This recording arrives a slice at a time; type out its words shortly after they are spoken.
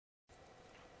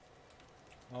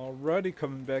Alrighty,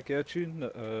 coming back at you.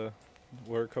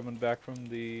 We're coming back from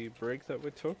the break that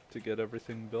we took to get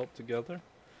everything built together.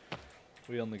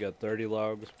 We only got 30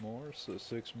 logs more, so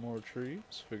 6 more trees.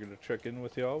 Figured to check in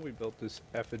with y'all. We built this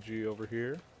effigy over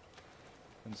here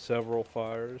and several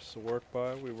fires to work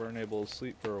by. We weren't able to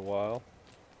sleep for a while,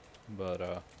 but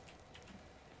oh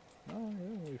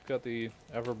yeah, we've got the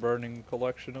ever-burning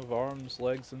collection of arms,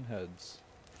 legs, and heads.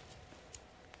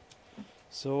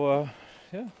 So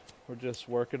yeah. We're just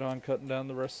working on cutting down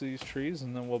the rest of these trees,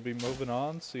 and then we'll be moving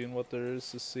on, seeing what there is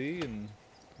to see and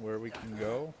where we can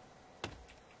go.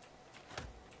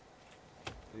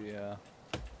 Yeah.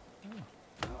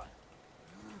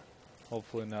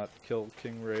 Hopefully not kill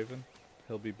King Raven.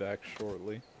 He'll be back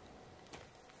shortly.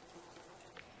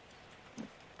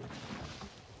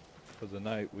 For the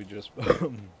night, we just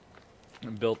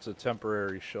built a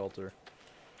temporary shelter.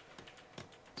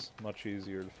 It's much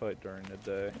easier to fight during the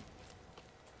day.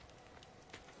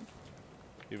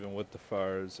 Even with the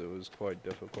fires, it was quite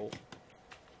difficult.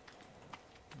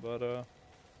 But,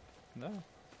 no.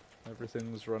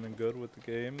 Everything's running good with the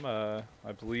game.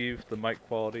 I believe the mic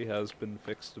quality has been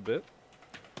fixed a bit.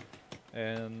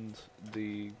 And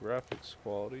the graphics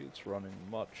quality, it's running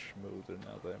much smoother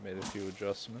now that I made a few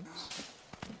adjustments.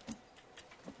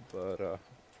 But,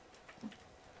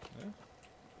 yeah.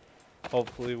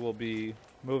 Hopefully we'll be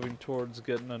moving towards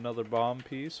getting another bomb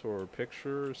piece or a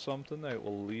picture or something that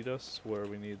will lead us where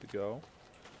we need to go.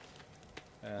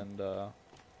 And, yeah,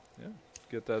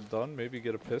 get that done. Maybe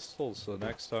get a pistol so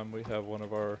next time we have one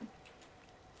of our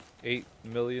 8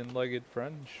 million-legged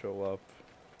friends show up,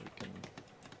 we can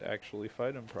actually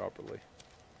fight him properly.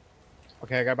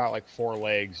 Okay, I got about like 4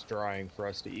 legs drying for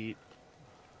us to eat.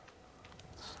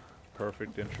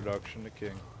 Perfect introduction to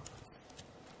King.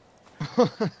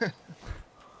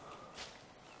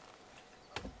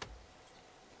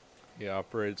 He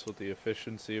operates with the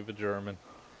efficiency of a German.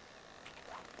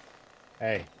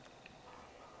 Hey,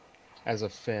 as a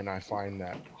Finn, I find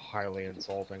that highly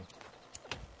insulting.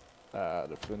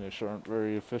 The Finnish aren't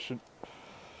very efficient.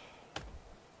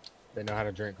 They know how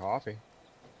to drink coffee.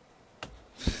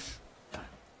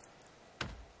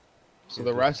 So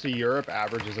the rest of Europe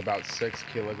averages about 6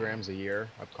 kilograms a year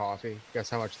of coffee. Guess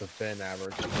how much the Finn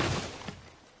average?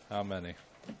 How many?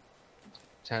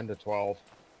 10 to 12.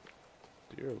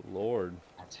 Dear Lord.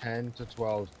 10 to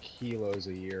 12 kilos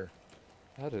a year.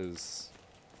 That is...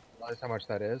 Realize how much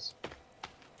that is?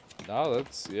 No,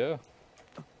 that's... yeah.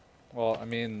 Well, I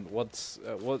mean,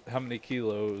 how many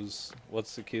kilos,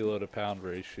 what's the kilo to pound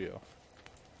ratio?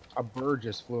 A bird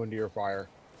just flew into your fire.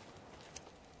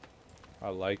 I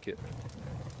like it.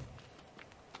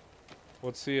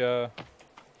 What's the,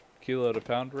 kilo to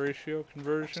pound ratio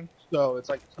conversion? So it's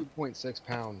like 2.6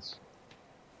 pounds.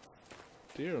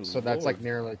 Dear Lord. So that's like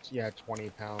nearly, yeah, 20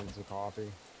 pounds of coffee.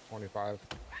 25.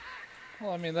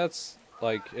 Well, I mean, that's,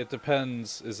 like, it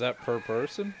depends. Is that per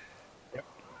person? Yep.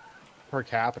 Per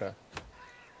capita.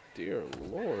 Dear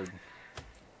Lord.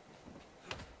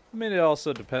 I mean, it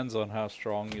also depends on how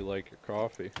strong you like your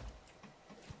coffee.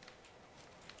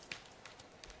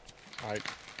 I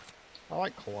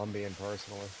like Colombian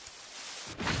personally.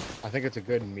 I think it's a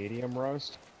good medium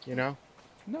roast, you know?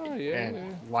 No, yeah.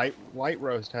 And light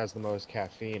roast has the most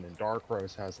caffeine, and dark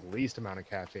roast has the least amount of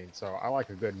caffeine. So I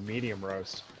like a good medium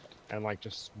roast, and like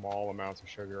just small amounts of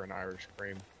sugar and Irish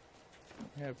cream.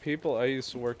 Yeah, I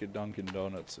used to work at Dunkin'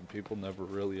 Donuts, and people never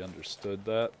really understood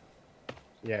that.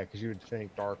 Yeah, because you would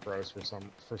think dark roast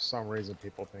for some reason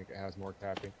people think it has more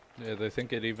caffeine. Yeah, they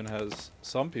think it even has.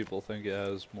 Some people think it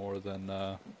has more than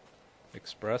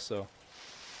espresso.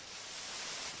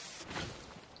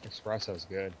 Espresso's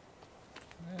good.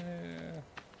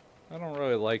 I don't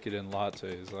really like it in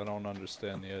lattes. I don't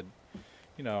understand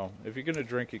you know, if you're gonna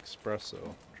drink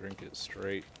espresso, drink it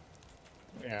straight.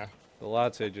 Yeah. The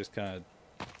latte just kind of,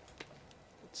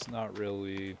 it's not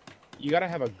really... You gotta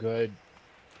have a good,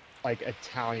 like,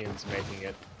 Italians making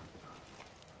it.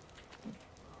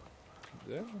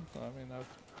 Yeah, I mean, I've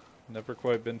never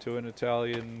quite been to an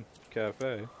Italian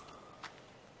cafe.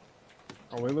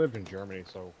 Oh, we lived in Germany,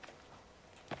 so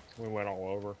we went all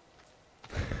over.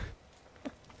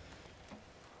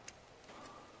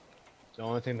 The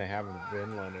only thing they have in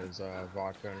Finland is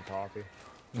vodka and coffee.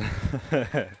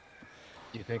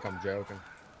 You think I'm joking?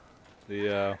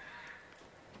 You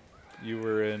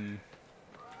were in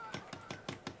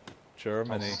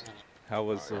Germany. How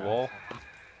was the wall?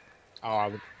 Oh, I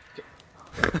would...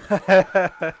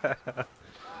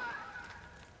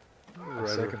 I'm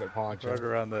sick of it, Pancho. Right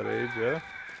around that age, yeah?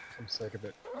 I'm sick of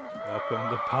it. Welcome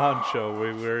to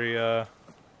Pancho.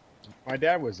 My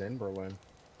dad was in Berlin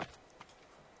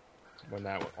when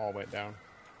that all went down.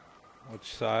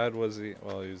 Which side was he?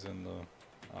 Well, he was in the,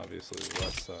 obviously, the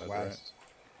west side, West.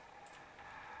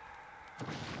 right?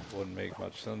 Wouldn't make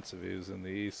much sense if he was in the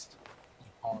east.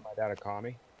 Calling my dad a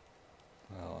commie?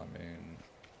 Well, I mean,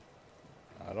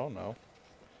 I don't know.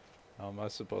 How am I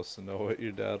supposed to know what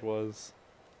your dad was?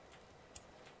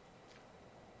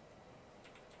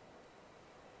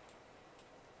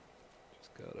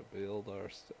 Just gotta build our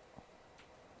stuff.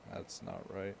 That's not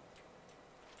right.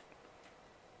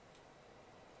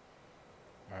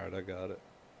 Alright, I got it.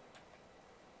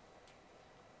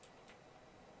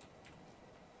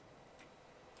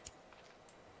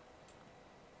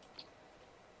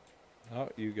 Oh,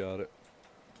 you got it.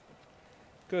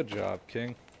 Good job,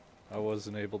 King. I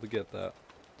wasn't able to get that.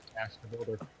 Ask the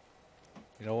builder.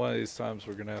 You know, one of these times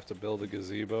we're gonna have to build a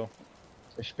gazebo.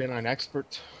 Ich bin ein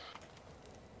Expert.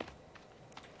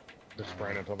 Just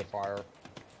ran into the fire.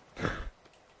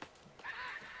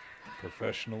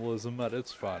 Professionalism at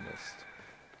its finest.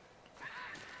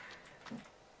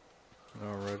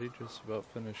 Alrighty, just about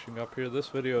finishing up here. This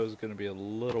video is going to be a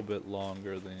little bit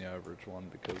longer than the average one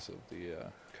because of the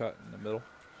cut in the middle.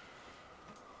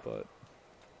 But,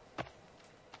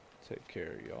 take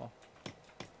care, y'all.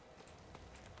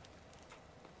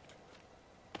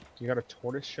 You got a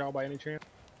tortoise shell by any chance?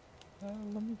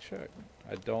 Let me check.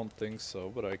 I don't think so,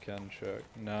 but I can check.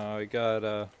 No, I got,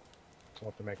 I'll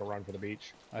have to make a run for the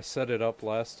beach. I set it up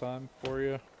last time for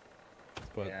you,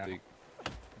 but Yeah. they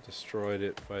destroyed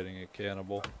it fighting a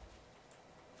cannibal.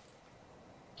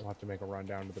 I'll have to make a run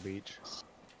down to the beach.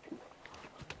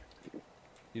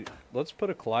 Let's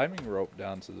put a climbing rope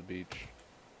down to the beach.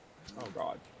 Oh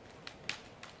god.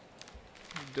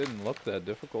 It didn't look that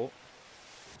difficult.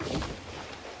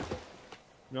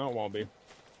 No, it won't be.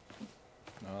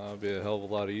 No, that'd be a hell of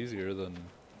a lot easier than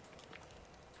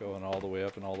going all the way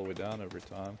up and all the way down every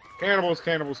time. Cannibals,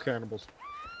 cannibals, cannibals.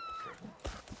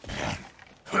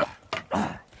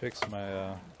 Fixed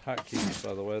my hotkeys,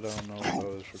 by the way. I don't know if I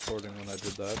was recording when I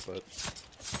did that, but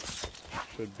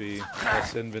should be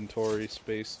less inventory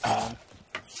space time.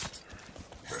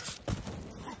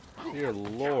 Dear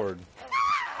Lord.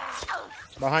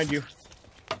 Behind you.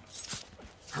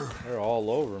 They're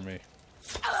all over me.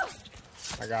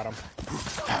 I got him.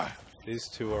 These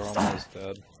two are almost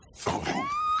dead.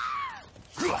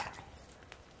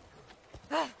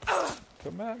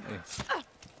 Come at me.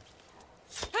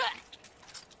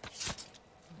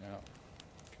 Yeah.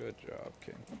 Good job,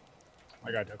 King.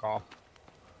 I got took off.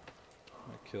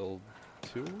 I killed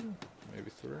 2, maybe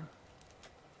 3.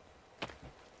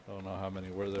 Don't know how many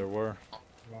there were.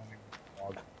 Alright,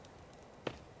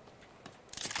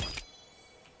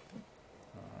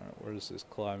 where's this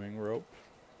climbing rope?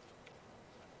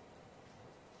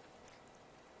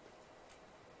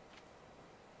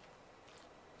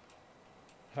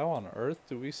 How on earth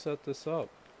do we set this up?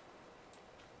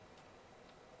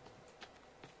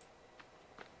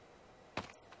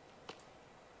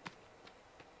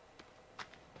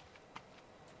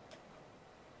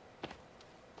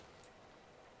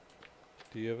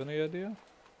 Do you have any idea?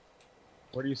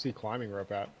 Where do you see climbing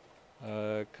rope at?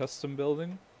 Custom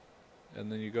building,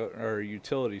 and then you go, or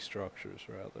utility structures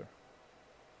rather.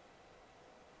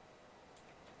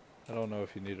 I don't know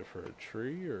if you need it for a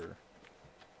tree or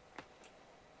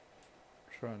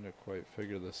trying to quite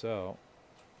figure this out.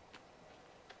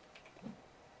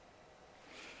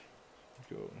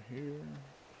 Go in here.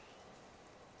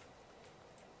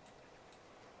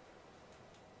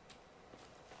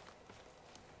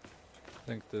 I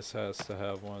think this has to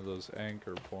have one of those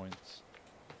anchor points.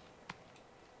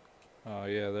 Oh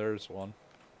yeah, there's one.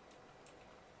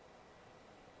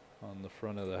 On the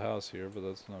front of the house here, but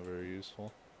that's not very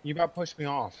useful. You about pushed me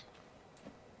off.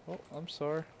 Oh, I'm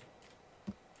sorry.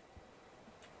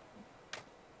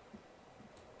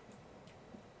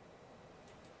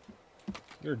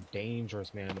 You're a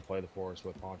dangerous man to play the forest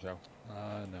with, Pancho.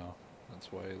 I know.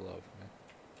 That's why you love me.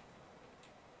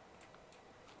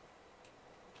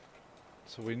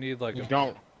 So we need like We a...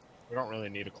 don't really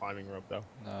need a climbing rope though.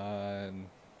 I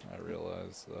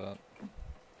realize that.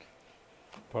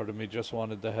 Part of me just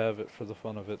wanted to have it for the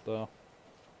fun of it though.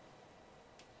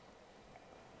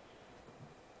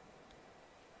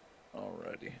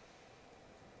 Alrighty.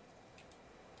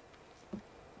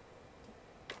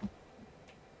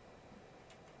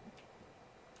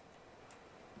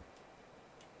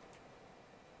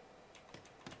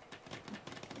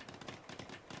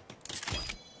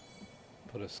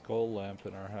 Put a skull lamp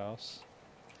in our house.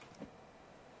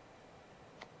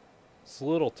 It's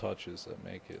little touches that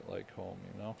make it like home,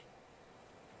 you know?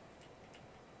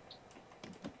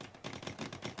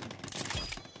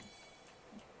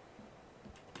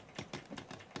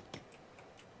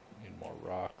 Need more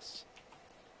rocks.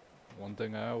 one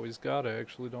thing I always got, I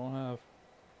actually don't have.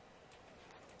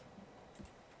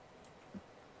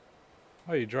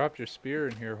 Oh, you dropped your spear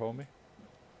in here, homie.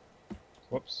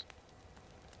 Whoops.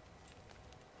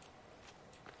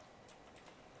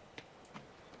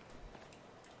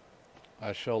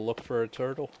 I shall look for a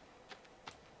turtle.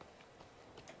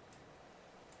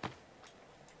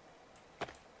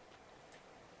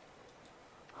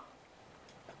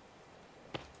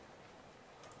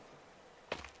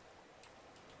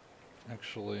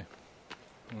 Actually,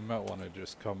 we might want to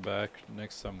just come back.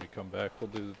 Next time we come back, we'll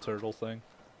do the turtle thing.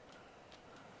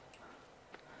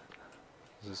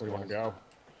 Where do you want to go?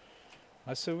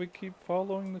 I say we keep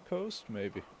following the coast,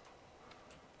 maybe.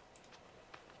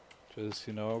 Just,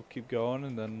 you know, keep going,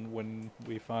 and then when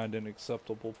we find an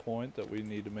acceptable point that we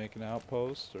need to make an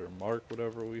outpost, or mark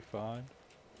whatever we find.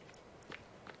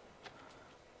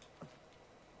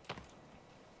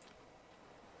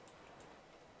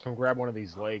 Come grab one of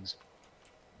these legs.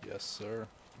 Yes, sir.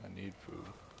 I need food.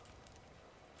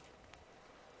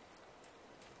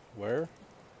 Where?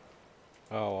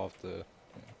 Oh, off the...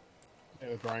 Yeah,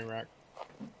 the drying rack.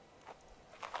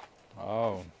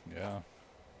 Oh, yeah.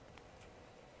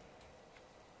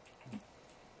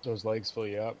 Those legs fill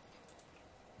you up.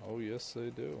 Oh, yes,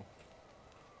 they do.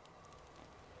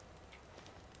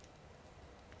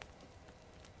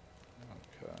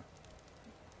 Okay.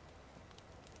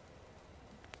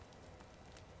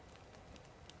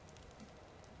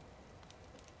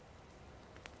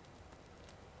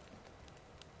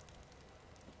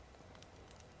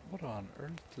 What on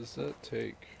earth does that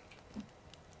take?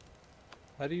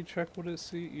 How do you check what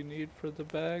you need for the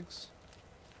bags?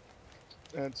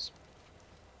 That's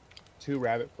 2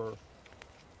 rabbit fur.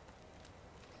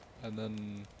 And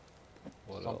then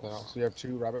what Something else? else. You have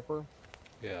 2 rabbit fur?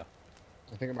 Yeah,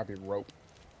 I think it might be rope.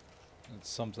 it's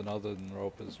something other than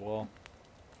rope as well.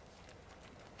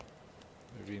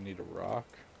 Maybe you need a rock.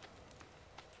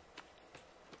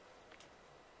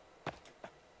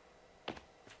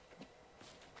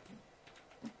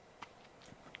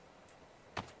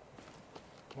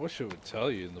 I wish it would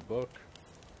tell you in the book.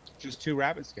 Just 2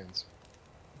 rabbit skins.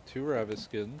 2 rabbit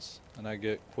skins, and I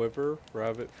get quiver,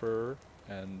 rabbit fur,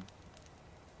 and...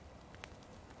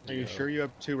 Are you sure you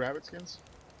have 2 rabbit skins?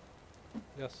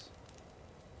 Yes.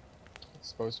 It's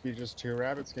supposed to be just 2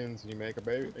 rabbit skins, and you make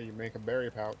a berry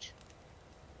pouch.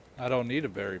 I don't need a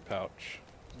berry pouch.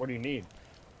 What do you need?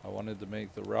 I wanted to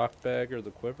make the rock bag or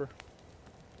the quiver.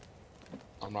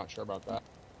 I'm not sure about that.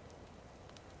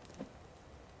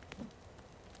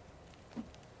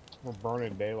 We're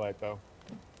burning daylight though.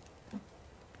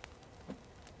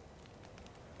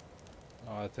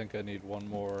 Oh, I think I need one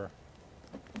more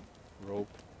rope.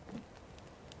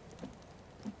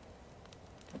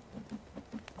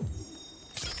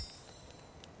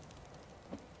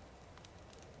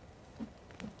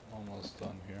 Almost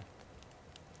done here.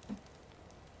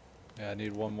 Yeah, I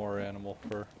need one more animal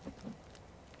fur.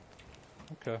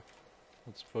 Okay,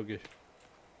 let's boogie.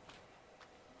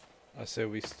 I say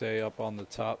we stay up on the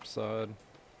top side.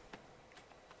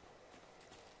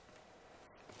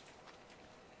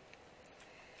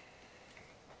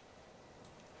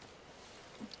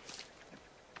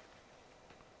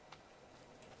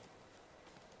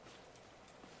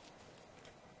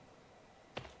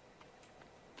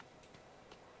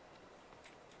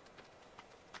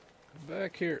 Come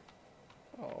back here.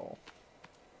 Oh.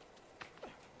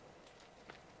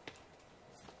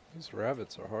 These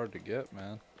rabbits are hard to get,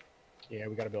 man. Yeah,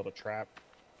 we gotta build a trap.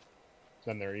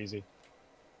 Then they're easy.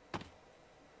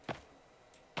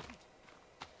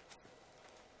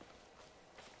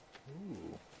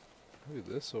 Ooh, look at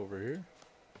this over here.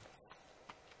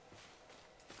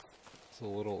 It's a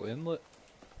little inlet.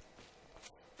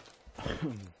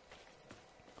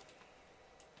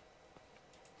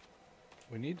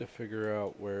 We need to figure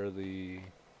out where the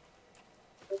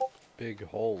big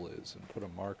hole is and put a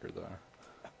marker there.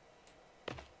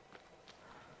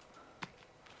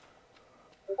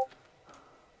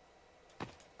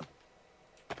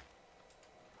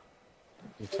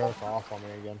 You took off on me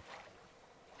again.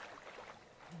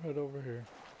 Right over here.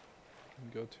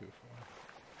 Didn't go too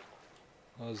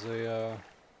far. That was a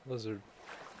lizard.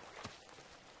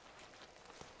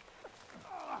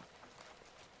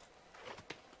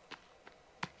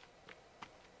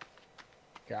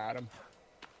 Got him.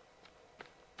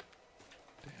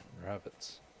 Damn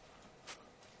rabbits.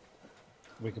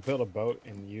 We could build a boat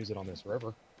and use it on this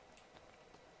river.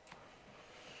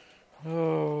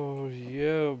 Oh,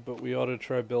 yeah, but we ought to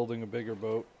try building a bigger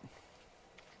boat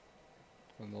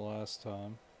than the last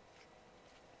time.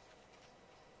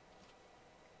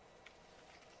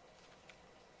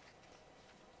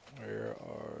 Where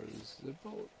are Where's the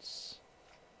boats?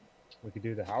 We could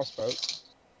do the houseboat.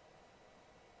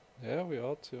 Yeah, we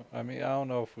ought to. I mean, I don't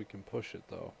know if we can push it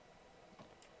though.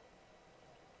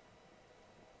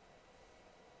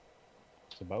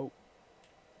 It's a boat.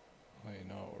 Well, you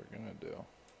know what we're gonna do.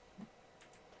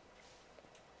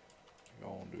 We're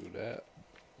gonna do that.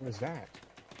 What is that?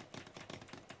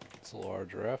 It's a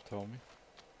large raft, homie.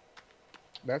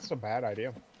 That's a bad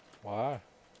idea. Why?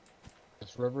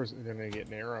 This river's gonna get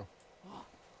narrow.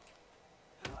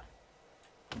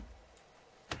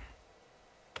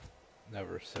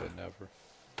 Never say never.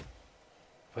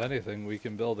 If anything, we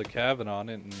can build a cabin on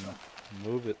it and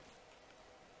move it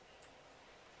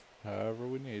however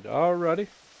we need. Alrighty.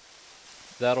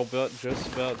 That'll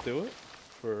just about do it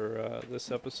for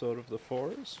this episode of The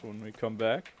Forest. When we come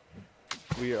back,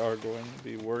 we are going to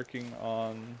be working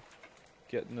on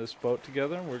getting this boat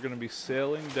together, and we're going to be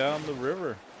sailing down the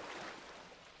river.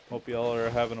 Hope y'all are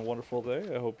having a wonderful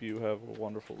day. I hope you have a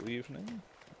wonderful evening,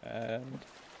 and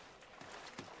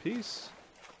peace.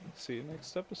 See you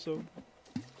next episode.